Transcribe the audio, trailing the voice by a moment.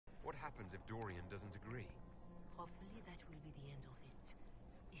happens if Dorian doesn't agree? Hopefully that will be the end of it.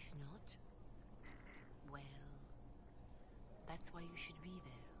 If not, well, that's why you should be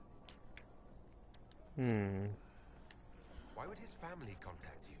there. Why would his family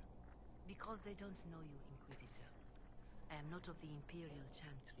contact you? Because they don't know you, Inquisitor. I am not of the Imperial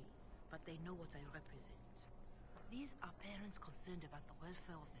Chantry, but they know what I represent. These are parents concerned about the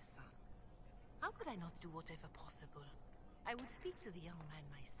welfare of their son. How could I not do whatever possible? I would speak to the young man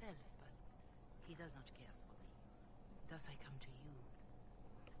myself, but he does not care for me. Thus I come to you.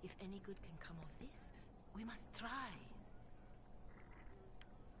 If any good can come of this, we must try.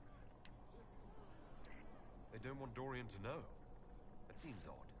 They don't want Dorian to know. That seems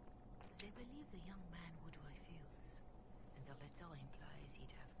odd. They believe the young man would refuse, and the letter implies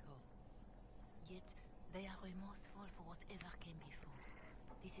he'd have cause. Yet, they are remorseful for whatever came before.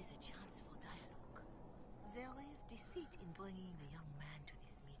 This is a chance for dialogue. There is deceit in bringing the young man to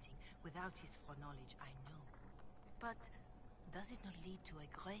this meeting without his foreknowledge, I know. But does it not lead to a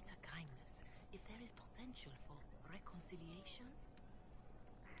greater kindness if there is potential for reconciliation?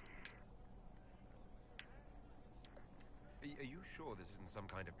 Are you sure this isn't some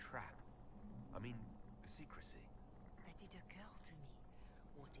kind of trap? I mean, the secrecy. That did occur to me.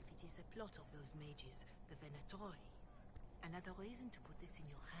 What if it is a plot of those mages, the Venatori? Another reason to put this in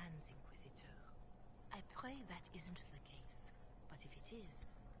your hands, Inquisitor. I pray that isn't the case. But if it is,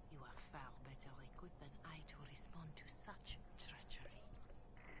 you are far better equipped than I to respond to such treachery.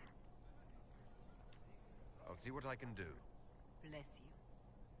 I'll see what I can do. Bless you,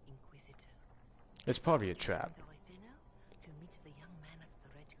 Inquisitor. It's probably a trap. Send a retainer to meet the young man at the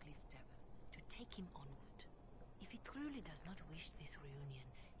Red Cliff Tavern, to take him onward. If he truly does not wish this reunion,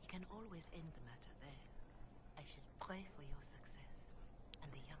 he can always end the matter there. I shall pray for your success, and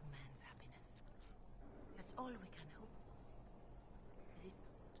the young man's happiness. That's all we can hope for, is it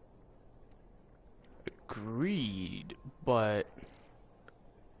not? Agreed, but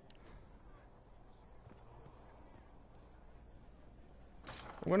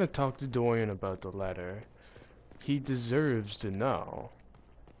I'm gonna talk to Dorian about the letter. He deserves to know.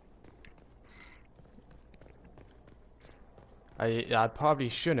 I probably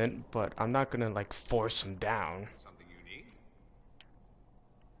shouldn't, but I'm not gonna like force him down. Something you need?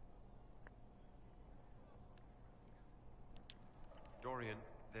 Dorian,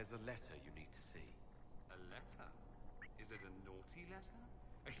 there's a letter you need to see. A letter? Is it a naughty letter?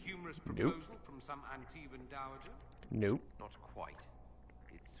 A humorous Nope. proposal from some Antivan dowager? Nope. Not quite.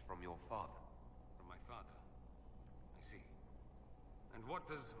 It's from your father. From my father. I see. And what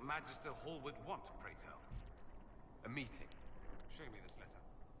does Magister Hallwood want, pray tell? A meeting. Show me this letter.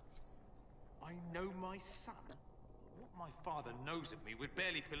 I know my son? What my father knows of me would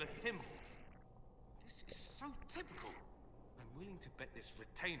barely fill a thimble. This is so typical. I'm willing to bet this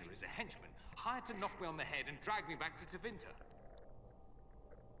retainer is a henchman, hired to knock me on the head and drag me back to Tevinter.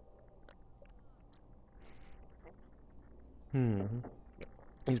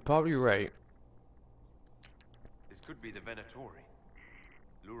 He's probably right. This could be the Venatori.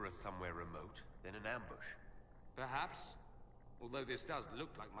 Lure us somewhere remote, then an ambush. Perhaps. Although this does look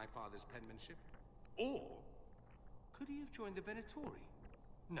like my father's penmanship. Or could he have joined the Venatori?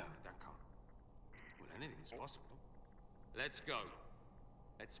 No, that can't. Well, anything is possible. Let's go.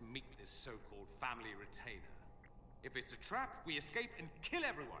 Let's meet this so-called family retainer. If it's a trap, we escape and kill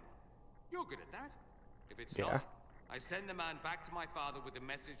everyone. You're good at that. If it's not, I send the man back to my father with a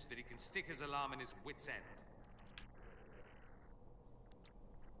message that he can stick his alarm in his wit's end.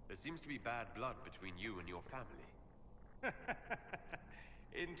 There seems to be bad blood between you and your family.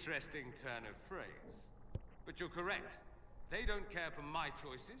 Interesting turn of phrase. But you're correct. They don't care for my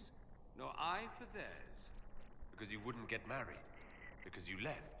choices, nor I for theirs. Because you wouldn't get married. Because you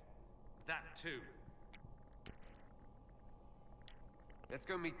left. That too. Let's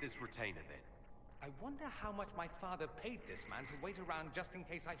go meet this retainer then. I wonder how much my father paid this man to wait around just in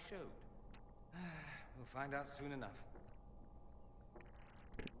case I showed. We'll find out soon enough.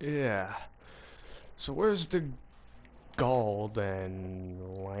 Yeah. So where's the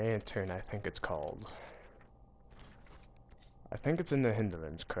golden lantern, I think it's called? I think it's in the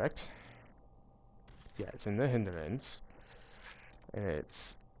Hinterlands, correct? Yeah, it's in the Hinterlands. And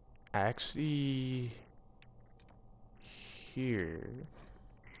it's actually here.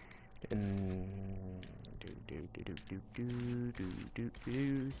 I'm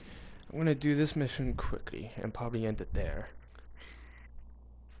gonna do this mission quickly and probably end it there.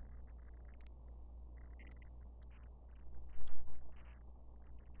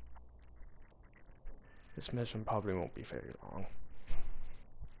 This mission probably won't be very long.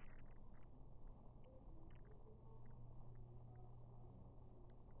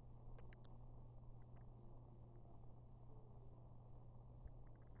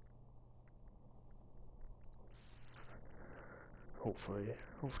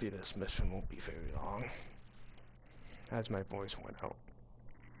 Hopefully this mission won't be very long. As my voice went out.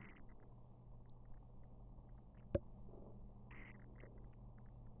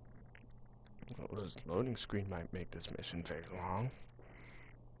 Well, this loading screen might make this mission very long.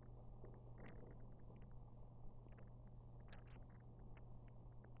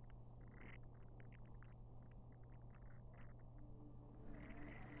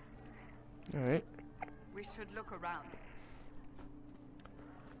 Alright. We should look around.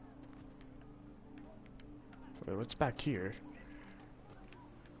 Wait, what's back here?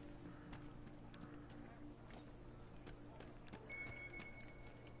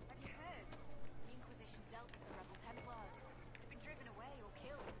 Have you heard? The Inquisition dealt with the rebel Templars. They've been driven away or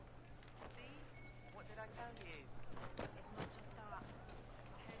killed. See? What did I tell you? It's not just that.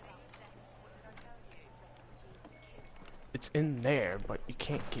 I heard about the deaths. What did I tell you? Refugees killed. It's in there, but you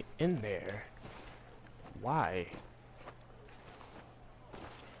can't get in there. Why?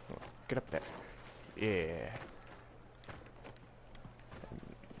 Oh, get up there. Yeah.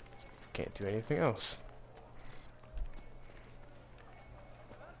 Can't do anything else.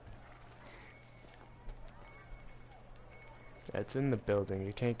 It's in the building.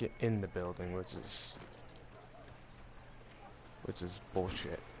 You can't get in the building, which is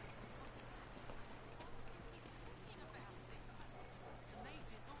bullshit.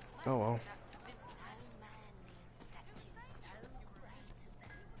 Oh well.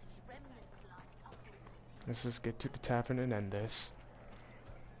 Let's just get to the tavern and end this.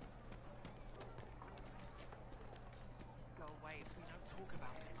 Go away if we don't talk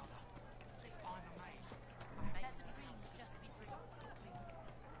about it, Mother. I'm amazed. Let the dreams just be dreams.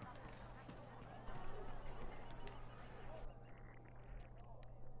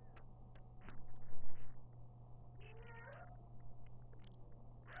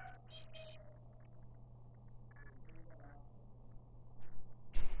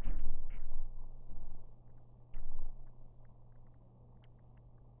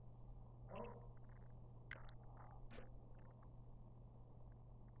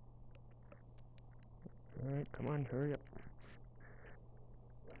 Alright, come on, hurry up.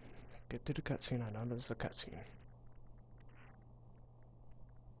 Get to the cutscene. I know there's a cutscene.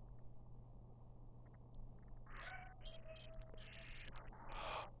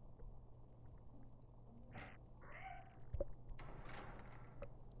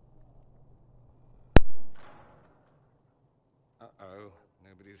 Uh-oh,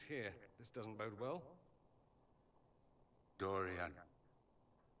 nobody's here. This doesn't bode well. Dorian.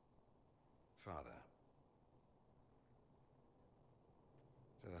 Father.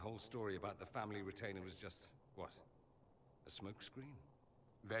 So the whole story about the family retainer was just, what? A smokescreen?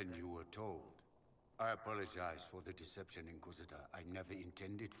 Then you were told. I apologize for the deception, Inquisitor. I never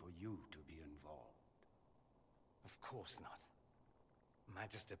intended for you to be involved. Of course not.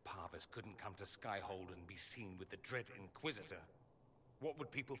 Magister Parvus couldn't come to Skyhold and be seen with the dread Inquisitor. What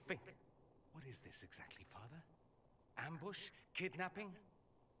would people think? What is this exactly, Father? Ambush? Kidnapping?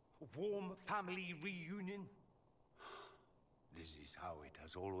 Warm family reunion? This is how it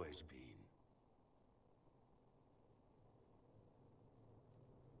has always been.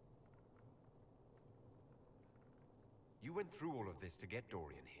 You went through all of this to get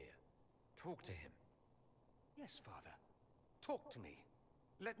Dorian here. Talk to him. Yes, Father. Talk to me.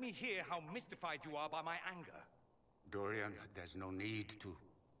 Let me hear how mystified you are by my anger. Dorian, there's no need to.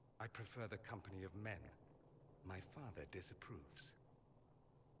 I prefer the company of men. My father disapproves.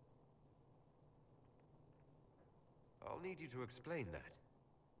 I'll need you to explain that.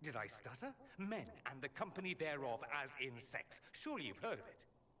 Did I stutter? Men and the company thereof as in sex. Surely you've heard of it.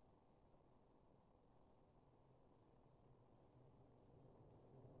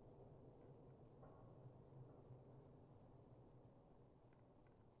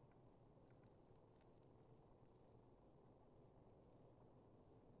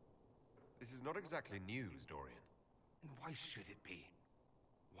 This is not exactly news, Dorian. And why should it be?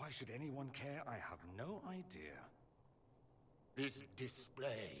 Why should anyone care? I have no idea. This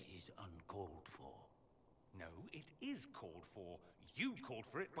display is uncalled for. No, it is called for. You called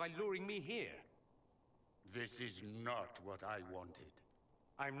for it by luring me here. This is not what I wanted.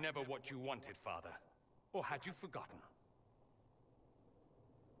 I'm never what you wanted, Father. Or had you forgotten?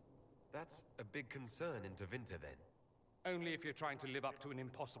 That's a big concern in Tevinter, then. Only if you're trying to live up to an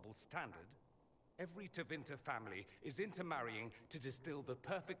impossible standard. Every Tevinter family is intermarrying to distill the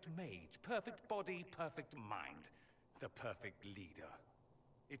perfect mage, perfect body, perfect mind. The perfect leader.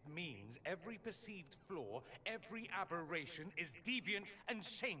 It means every perceived flaw, every aberration is deviant and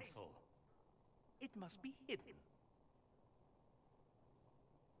shameful. It must be hidden.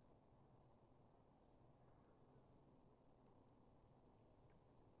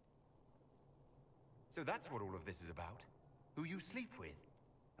 So that's what all of this is about? Who you sleep with?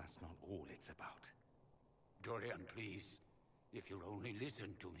 That's not all it's about. Dorian, please. If you'll only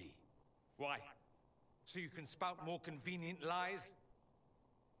listen to me. Why? So you can spout more convenient lies?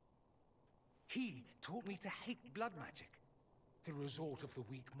 He taught me to hate blood magic. The resort of the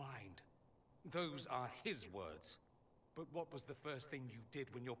weak mind. Those are his words. But what was the first thing you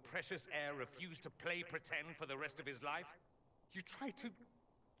did when your precious heir refused to play pretend for the rest of his life? You tried to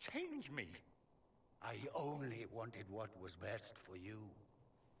change me. I only wanted what was best for you.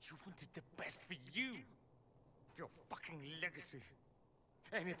 You wanted the best for you. Your fucking legacy.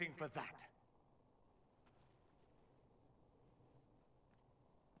 Anything for that.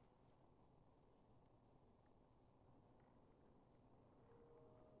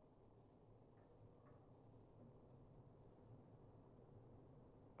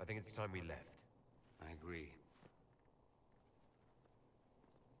 I think it's time we left. I agree.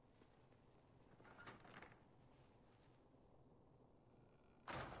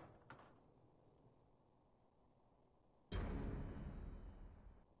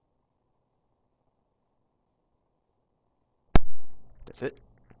 That's it.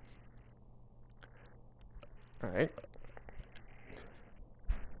 Alright.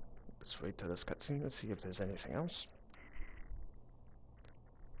 Let's wait till this cutscene. Let's see if there's anything else.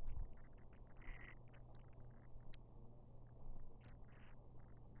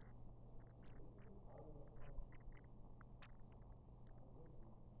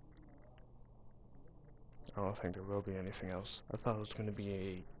 I don't think there will be anything else. I thought it was going to be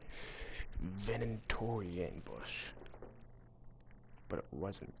a Venatori ambush, but it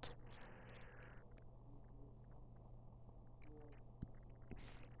wasn't.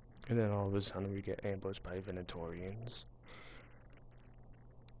 And then all of a sudden we get ambushed by Venatorians.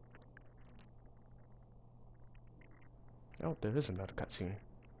 Oh, there is another cutscene.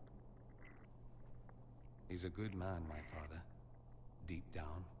 He's a good man, my father. Deep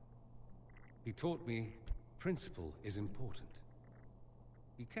down. He taught me principle is important.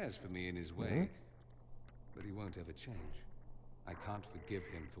 He cares for me in his way, but he won't ever change. I can't forgive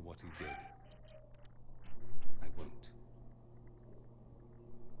him for what he did. I won't.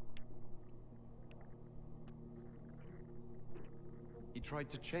 He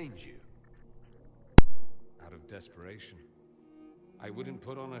tried to change you. Out of desperation. I wouldn't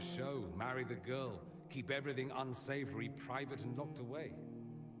put on a show, marry the girl, keep everything unsavory, private and locked away.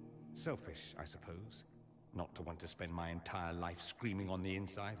 Selfish, I suppose. Not to want to spend my entire life screaming on the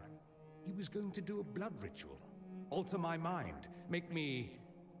inside. He was going to do a blood ritual. Alter my mind. Make me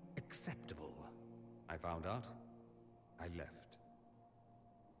acceptable. I found out. I left.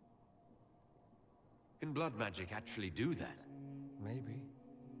 Can blood magic actually do that? Maybe.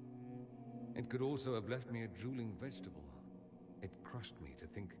 It could also have left me a drooling vegetable. It crushed me to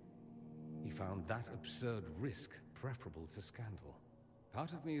think he found that absurd risk preferable to scandal.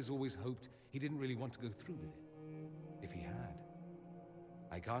 Part of me has always hoped he didn't really want to go through with it. If he had.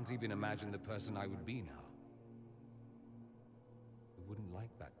 I can't even imagine the person I would be now. I wouldn't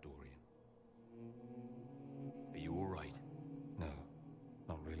like that, Dorian. Are you all right? No,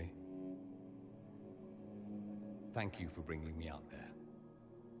 not really. Thank you for bringing me out there.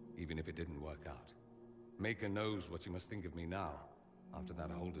 Even if it didn't work out. Maker knows what you must think of me now, after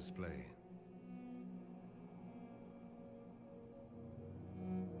that whole display.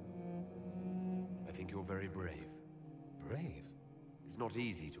 I think you're very brave. Brave? It's not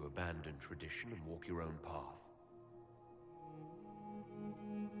easy to abandon tradition and walk your own path.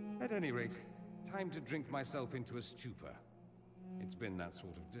 At any rate, time to drink myself into a stupor. It's been that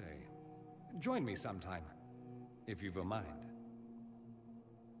sort of day. Join me sometime, if you've a mind.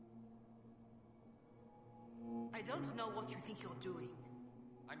 I don't know what you think you're doing.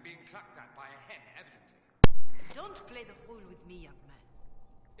 I'm being clucked at by a hen, evidently. Don't play the fool with me, young man.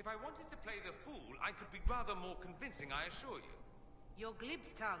 If I wanted to play the fool, I could be rather more convincing, I assure you. Your glib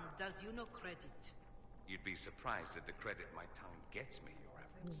tongue does you no credit. You'd be surprised at the credit my tongue gets me, Your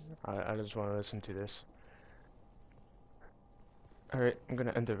Reverence. I just want to listen to this. Alright, I'm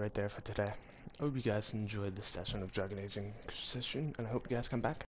gonna end it right there for today. I hope you guys enjoyed this session of Dragon Age Inquisition, and I hope you guys come back.